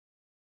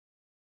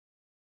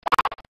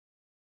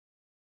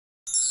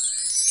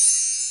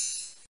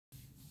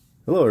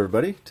Hello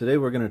everybody, today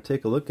we're going to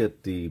take a look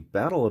at the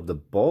Battle of the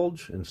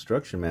Bulge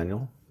Instruction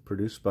Manual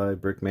produced by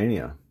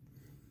Brickmania.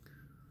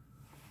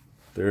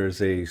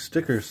 There's a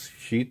sticker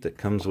sheet that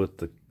comes with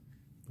the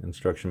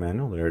instruction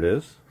manual, there it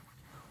is.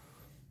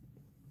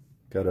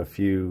 Got a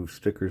few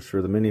stickers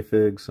for the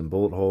minifigs, some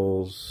bullet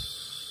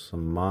holes,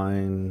 some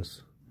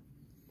mines,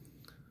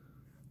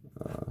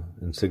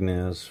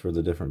 insignias for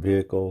the different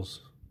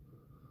vehicles.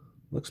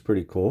 Looks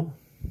pretty cool.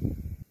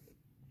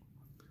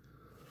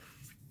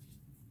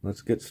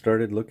 Let's get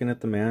started looking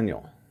at the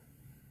manual.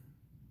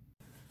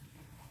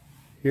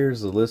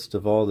 Here's a list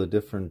of all the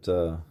different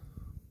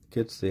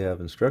kits they have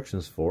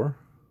instructions for.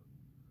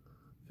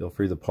 Feel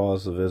free to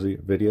pause the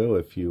video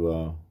if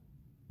you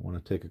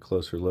want to take a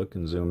closer look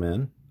and zoom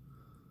in.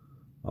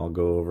 I'll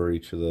go over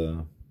each of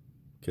the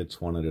kits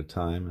one at a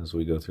time as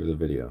we go through the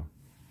video.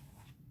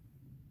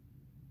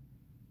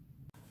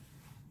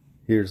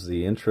 Here's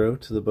the intro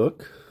to the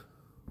book,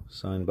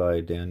 signed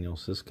by Daniel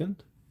Siskind.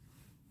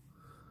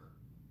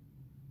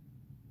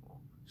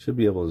 Should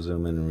be able to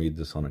zoom in and read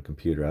this on a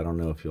computer. I don't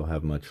know if you'll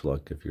have much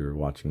luck if you're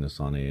watching this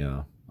on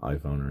a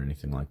iPhone or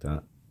anything like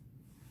that.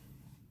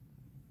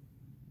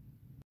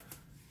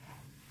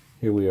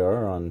 Here we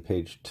are on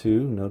page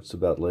 2, notes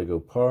about Lego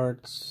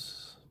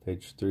parts.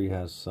 Page 3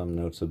 has some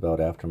notes about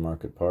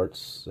aftermarket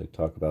parts. They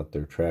talk about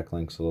their track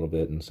links a little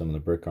bit and some of the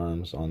brick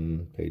arms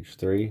on page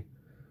 3.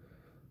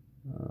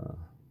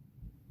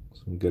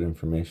 Some good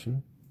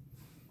information.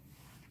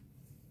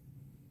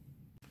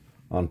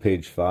 On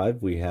page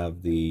 5, we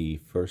have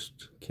the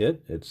first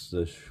kit. It's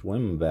the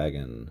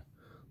Schwimmwagen,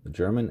 the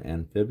German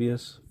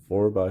amphibious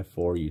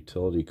 4x4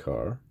 utility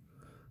car.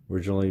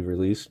 Originally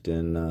released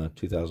in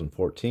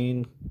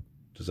 2014.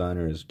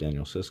 Designer is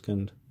Daniel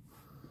Siskind.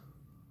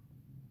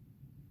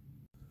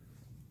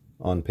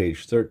 On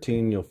page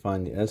 13, you'll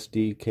find the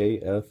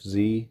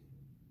SDKFZ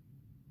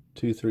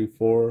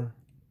 234-2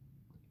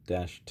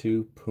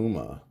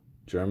 Puma,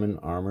 German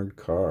armored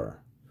car.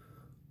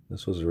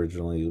 This was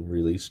originally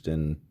released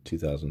in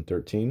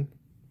 2013,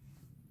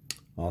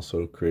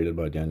 also created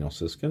by Daniel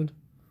Siskind.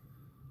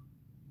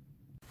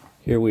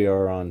 Here we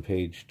are on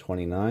page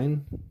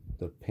 29,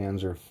 the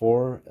Panzer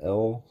IV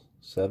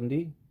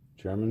L70,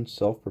 German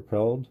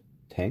self-propelled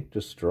tank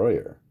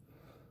destroyer.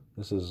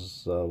 This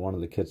is one of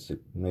the kits that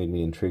made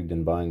me intrigued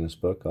in buying this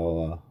book.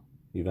 I'll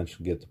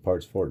eventually get the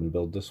parts for it and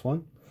build this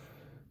one.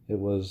 It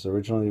was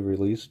originally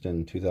released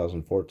in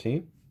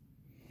 2014.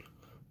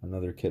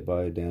 Another kit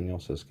by Daniel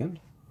Siskind.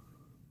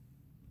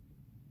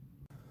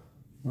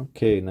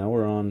 Okay, now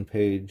we're on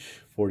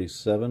page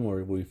 47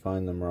 where we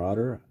find the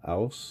Marauder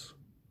Aus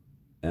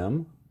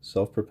M,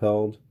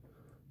 self-propelled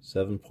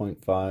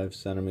 7.5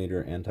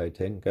 centimeter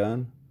anti-tank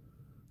gun.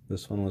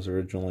 This one was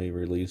originally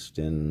released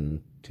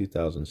in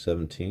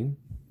 2017.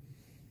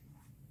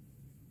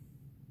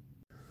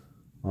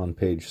 On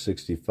page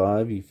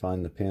 65 you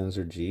find the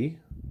Panzer G,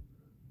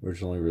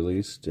 originally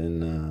released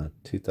in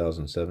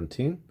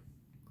 2017.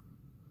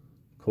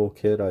 Cool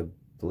kit. I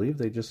believe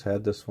they just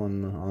had this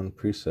one on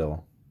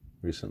pre-sale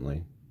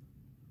recently.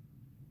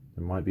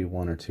 There might be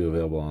one or two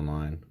available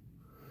online.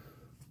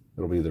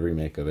 It'll be the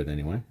remake of it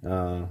anyway.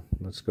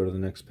 Let's go to the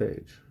next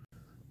page.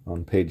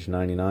 On page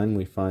 99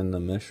 we find the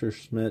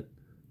Messerschmitt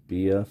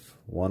BF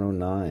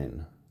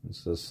 109.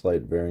 It's a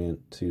slight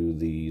variant to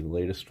the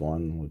latest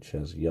one, which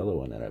has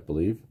yellow in it, I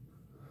believe.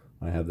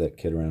 I have that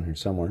kit around here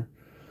somewhere.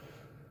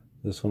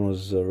 This one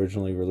was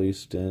originally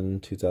released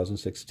in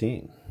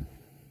 2016.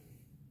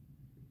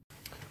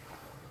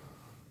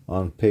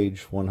 On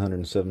page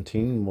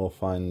 117, we'll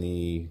find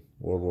the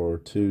World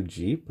War II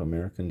Jeep,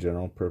 American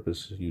General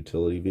Purpose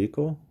Utility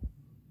Vehicle.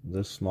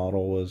 This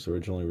model was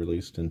originally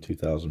released in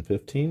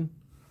 2015.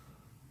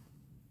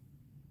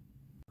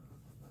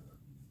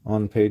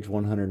 On page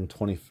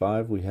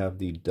 125, we have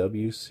the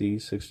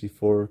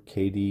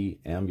WC64KD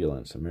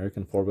Ambulance,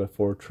 American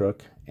 4x4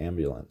 Truck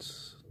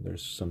Ambulance.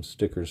 There's some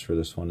stickers for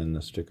this one in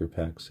the sticker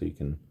pack so you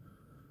can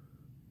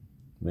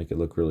make it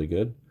look really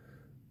good.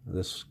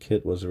 This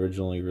kit was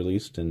originally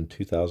released in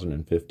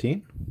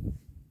 2015.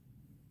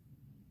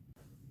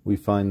 We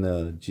find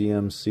the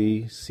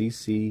GMC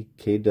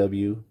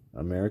CCKW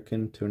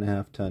American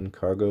 2.5 ton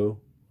cargo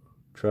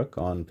truck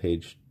on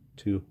page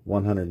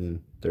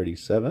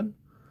 137.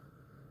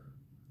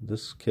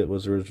 This kit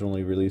was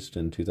originally released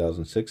in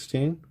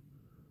 2016.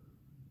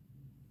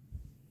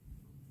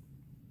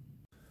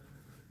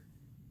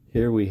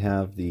 Here we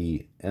have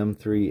the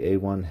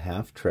M3A1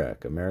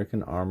 half-track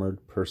American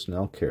Armored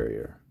Personnel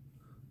Carrier.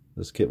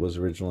 This kit was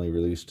originally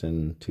released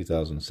in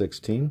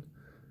 2016.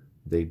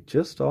 They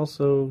just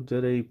also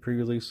did a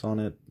pre-release on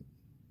it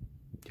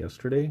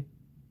yesterday.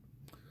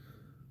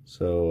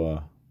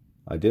 So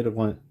I did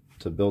want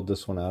to build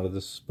this one out of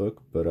this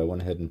book, but I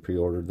went ahead and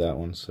pre-ordered that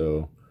one,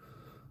 so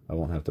I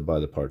won't have to buy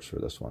the parts for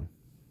this one.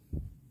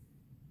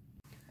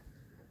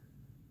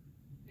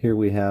 Here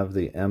we have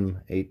the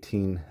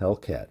M18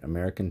 Hellcat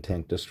American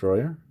Tank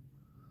Destroyer.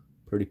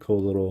 Pretty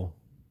cool little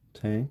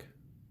tank.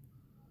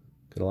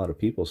 Got a lot of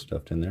people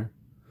stuffed in there.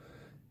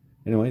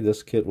 Anyway,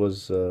 this kit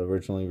was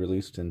originally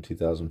released in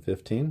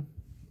 2015.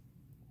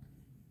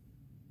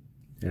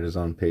 It is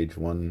on page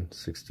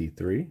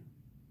 163.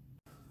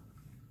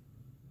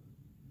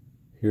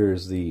 Here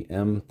is the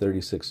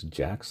M36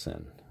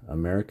 Jackson,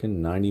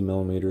 American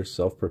 90mm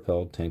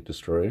self-propelled tank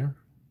destroyer.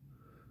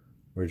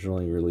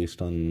 Originally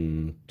released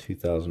on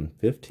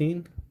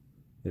 2015.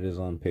 It is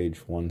on page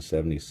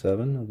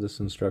 177 of this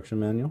instruction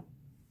manual.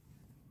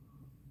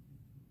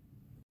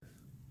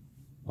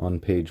 On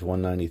page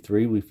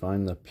 193 we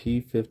find the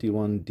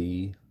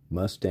P-51D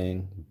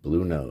Mustang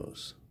Blue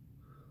Nose.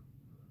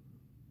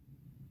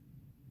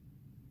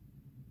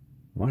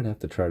 Might have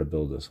to try to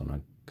build this one.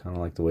 I kind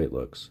of like the way it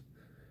looks.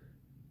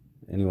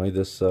 Anyway,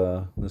 this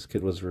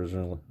kit was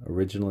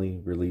originally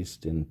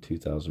released in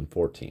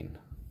 2014.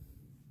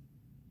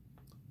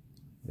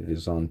 It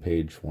is on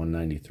page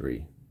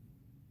 193.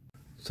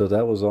 So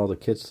that was all the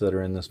kits that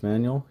are in this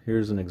manual.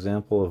 Here's an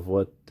example of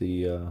what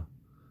the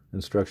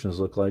instructions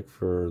look like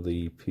for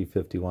the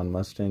P-51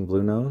 Mustang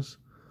Blue Nose.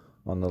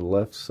 On the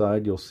left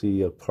side you'll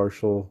see a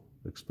partial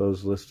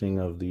exposed listing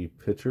of the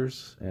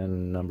pictures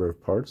and number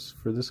of parts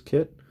for this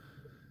kit.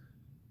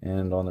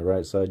 And on the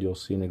right side you'll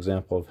see an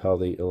example of how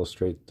they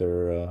illustrate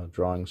their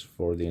drawings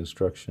for the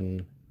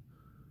instruction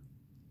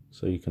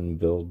so you can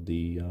build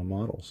the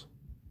models.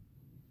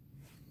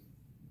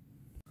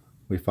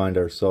 We find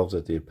ourselves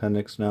at the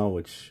appendix now,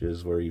 which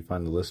is where you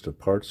find the list of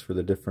parts for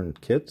the different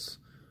kits.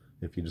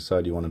 If you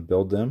decide you want to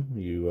build them,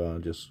 you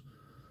just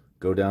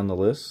go down the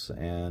list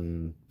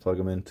and plug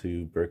them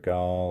into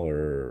Brickowl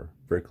or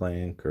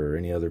Bricklink or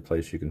any other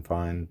place you can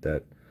find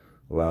that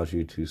allows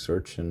you to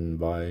search and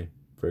buy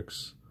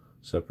bricks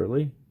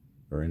separately,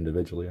 or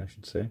individually I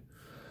should say.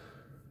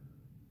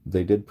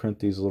 They did print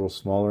these a little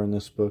smaller in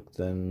this book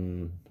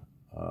than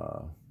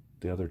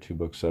the other two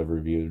books I've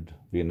reviewed,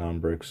 Vietnam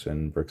Bricks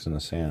and Bricks in the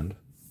Sand.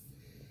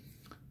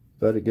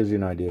 But it gives you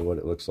an idea of what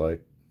it looks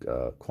like,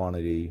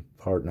 quantity,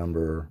 part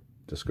number,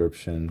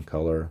 description,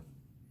 color.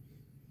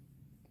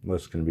 The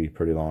list can be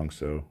pretty long,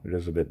 so it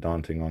is a bit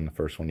daunting on the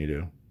first one you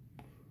do.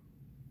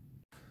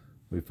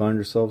 We find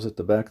ourselves at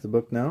the back of the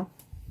book now.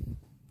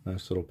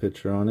 Nice little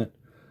picture on it,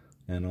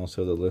 and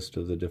also the list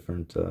of the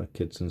different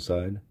kits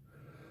inside.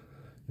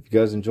 If you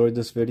guys enjoyed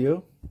this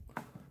video,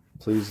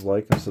 please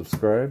like and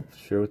subscribe,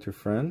 share with your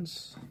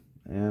friends,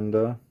 and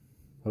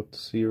hope to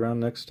see you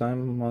around next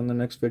time on the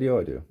next video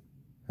I do.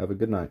 Have a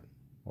good night,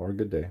 or a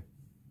good day.